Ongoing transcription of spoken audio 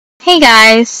Hey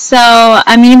guys, so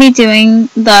I'm going to be doing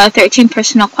the 13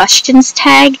 personal questions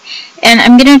tag, and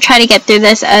I'm going to try to get through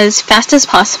this as fast as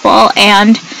possible,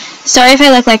 and sorry if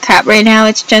I look like crap right now.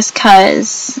 It's just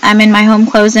because I'm in my home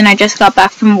clothes and I just got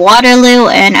back from Waterloo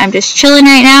and I'm just chilling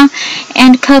right now,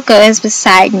 and Coco is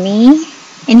beside me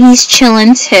and he's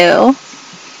chilling too.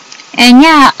 And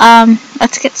yeah,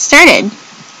 let's get started.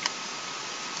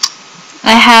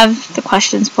 I have the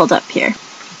questions pulled up here.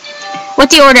 What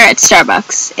do you order at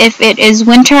Starbucks? If it is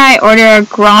winter, I order a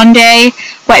grande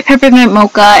white peppermint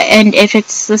mocha, and if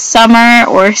it's the summer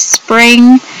or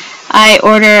spring, I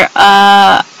order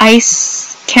a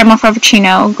ice caramel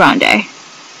frappuccino grande. I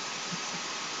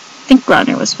think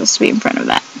grande was supposed to be in front of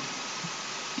that.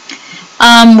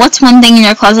 What's one thing in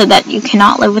your closet that you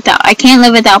cannot live without? I can't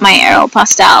live without my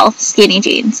Aeropostale skinny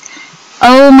jeans.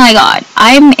 Oh my god,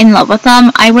 I'm in love with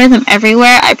them. I wear them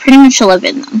everywhere. I pretty much live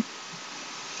in them.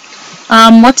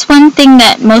 What's one thing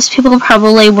that most people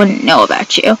probably wouldn't know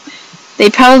about you?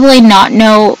 They'd probably not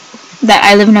know that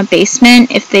I live in a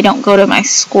basement if they don't go to my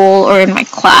school or in my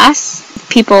class.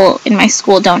 People in my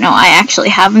school don't know I actually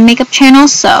have a makeup channel,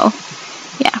 so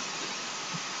yeah.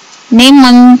 Name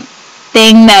one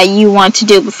thing that you want to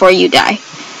do before you die.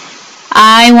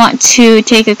 I want to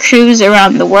take a cruise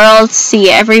around the world, see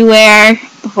everywhere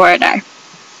before I die.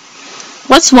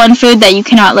 What's one food that you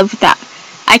cannot live without?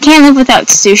 I can't live without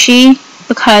sushi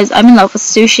because I'm in love with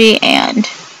sushi, and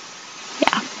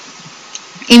yeah.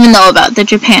 Even though about the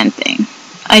Japan thing,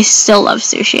 I still love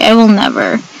sushi. I will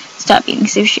never stop eating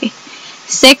sushi.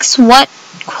 6. What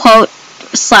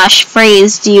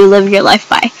quote/phrase do you live your life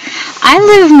by? I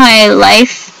live my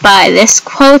life by this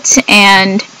quote,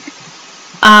 and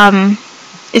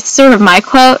it's sort of my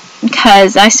quote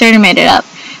because I sort of made it up.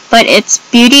 But it's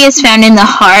beauty is found in the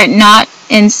heart, not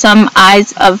in some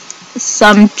eyes of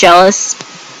some jealous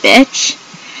bitch.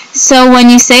 So when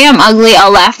you say I'm ugly,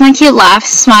 I'll laugh my cute laugh,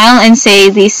 smile, and say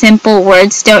these simple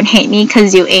words: don't hate me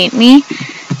cause you ain't me.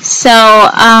 So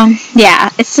yeah,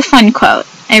 it's a fun quote.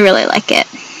 I really like it.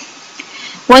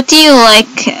 What do you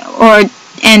like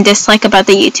and dislike about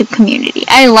the YouTube community?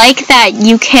 I like that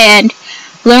you can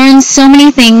learn so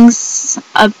many things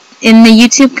in the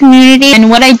YouTube community, and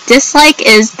what I dislike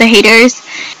is the haters.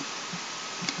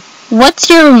 What's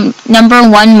your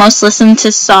 #1 most listened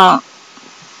to song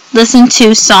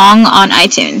on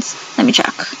iTunes? Let me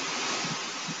check.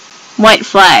 White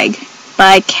Flag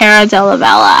by Cara Della.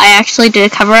 I actually did a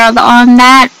cover on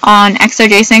that on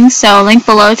XOJ Sings, so link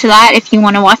below to that if you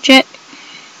want to watch it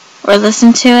or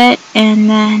listen to it. And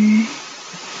then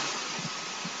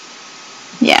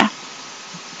yeah.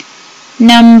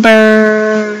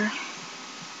 Number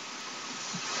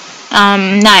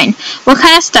 9. What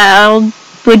kind of style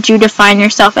would you define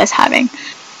yourself as having?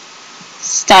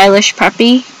 Stylish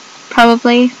preppy,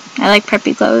 probably. I like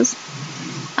preppy clothes.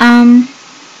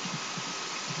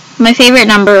 My favorite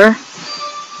number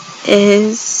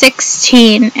is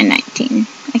 16 and 19.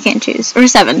 I can't choose. Or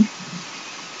 7.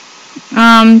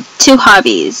 2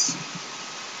 hobbies.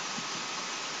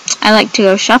 I like to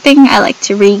go shopping, I like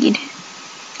to read,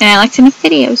 and I like to make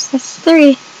videos. That's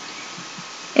 3.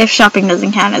 If shopping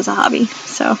doesn't count as a hobby,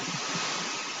 so.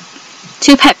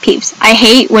 2 pet peeves. I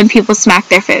hate when people smack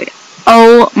their food.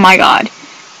 Oh my god.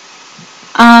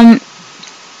 My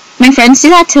friends do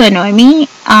that to annoy me.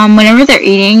 Whenever they're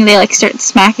eating, they like start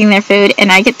smacking their food,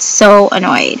 and I get so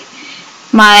annoyed.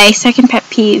 My second pet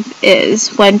peeve is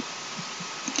when,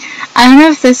 I don't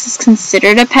know if this is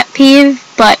considered a pet peeve,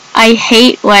 but I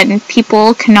hate when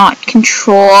people cannot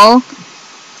control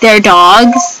their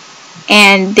dogs,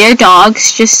 and their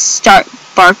dogs just start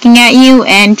barking at you,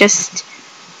 and just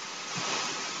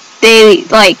they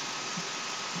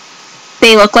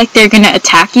look like they're gonna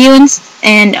attack you.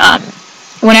 And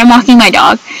when I'm walking my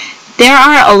dog, there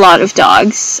are a lot of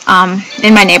dogs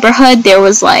in my neighborhood. There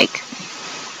was like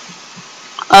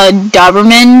a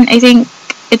Doberman, I think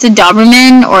it's a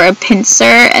Doberman or a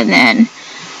Pinscher, and then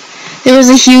there was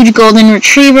a huge golden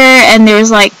retriever, and there was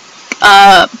like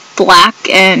a black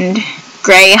and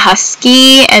gray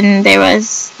husky, and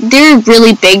they're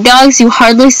really big dogs. You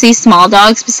hardly see small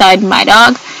dogs beside my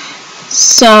dog.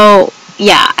 So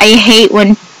yeah, I hate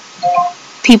when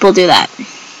people do that.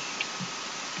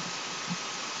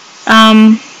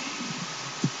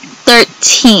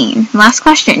 13. Last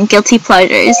question. Guilty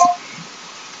pleasures.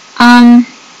 My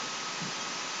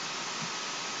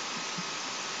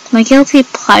guilty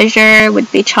pleasure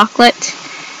would be chocolate.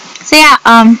 So yeah,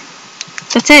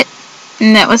 that's it.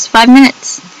 And that was 5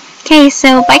 minutes. Okay,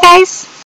 so bye guys.